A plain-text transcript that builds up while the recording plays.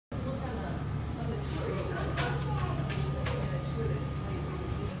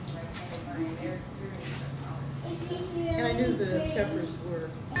peppers were.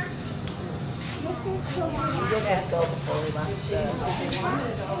 You'll just go before we left the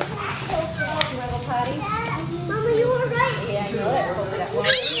little potty. Mama, you were right. Yeah, I know that. Over that one.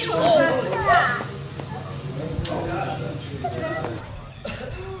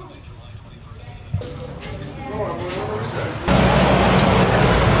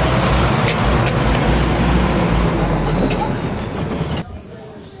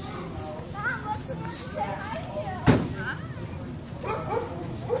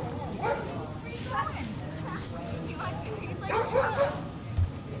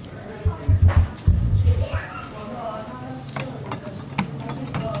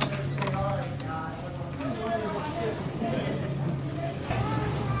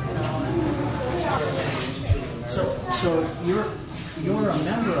 So you're a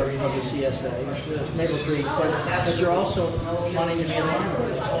member of the CSA, Maple Creek, but you're also wanting to be a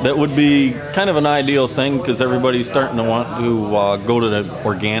farmer. That would be kind of an ideal thing because everybody's starting to want to go to the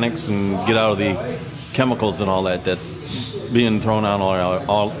organics and get out of the chemicals and all that that's being thrown on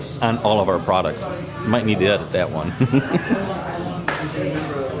all of our products. Might need to edit that one.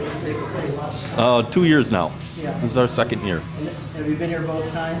 2 years now. Yeah. This is our second year. And have you been here both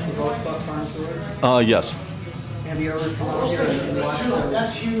times for both Buck Farm tours? Yes. Have you ever come out here and watched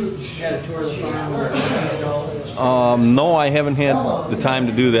That's huge. Had a tour of the farm? No, I haven't had the time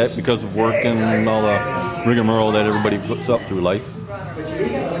to do that because of work and all the rigmarole that everybody puts up through life. How do you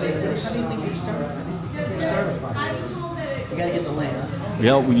think you start? A farm? You got to get the land.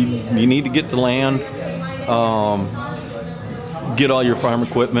 Yeah, you need to get the land, get all your farm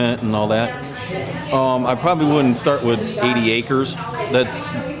equipment and all that. I probably wouldn't start with 80 acres.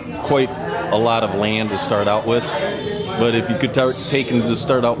 That's quite a lot of land to start out with. But if you could take and just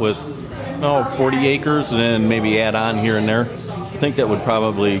start out with 40 acres and then maybe add on here and there, I think that would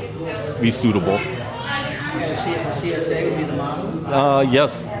probably be suitable. CSA would be the model?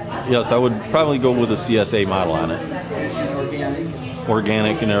 Yes, I would probably go with a CSA model on it. Organic?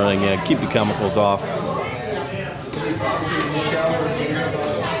 Organic and everything, yeah. Keep the chemicals off.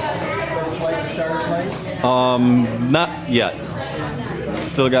 Not yet.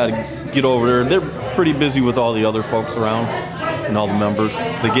 Still got to get over there. They're pretty busy with all the other folks around and all the members.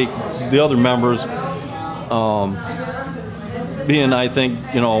 The other members, being I think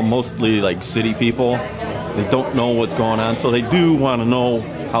mostly like city people, they don't know what's going on, so they do want to know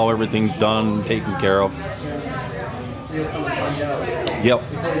how everything's done and taken care of. You'll come and find out. Yep.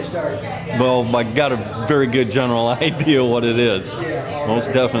 Before you start. Well, I got a very good general idea what it is.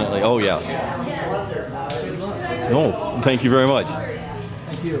 Most definitely. Oh yes. No, thank you very much.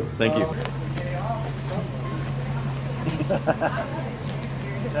 Thank you. Thank you.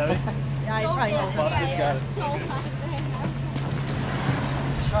 Yeah, I probably know. Got it.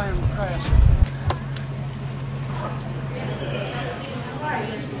 Try and crash.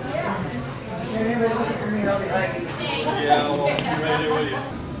 Anybody's looking for me, I'll be hiding. Yeah, well, I'm ready with you.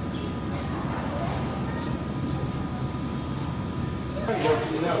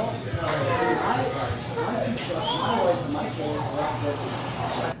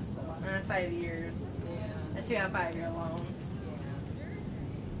 On 5 years. I took out a 5-year loan.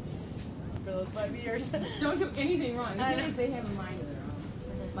 For those 5 years. Don't do anything wrong. As long as they have a mind of their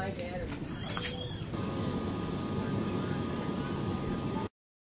own. My battery.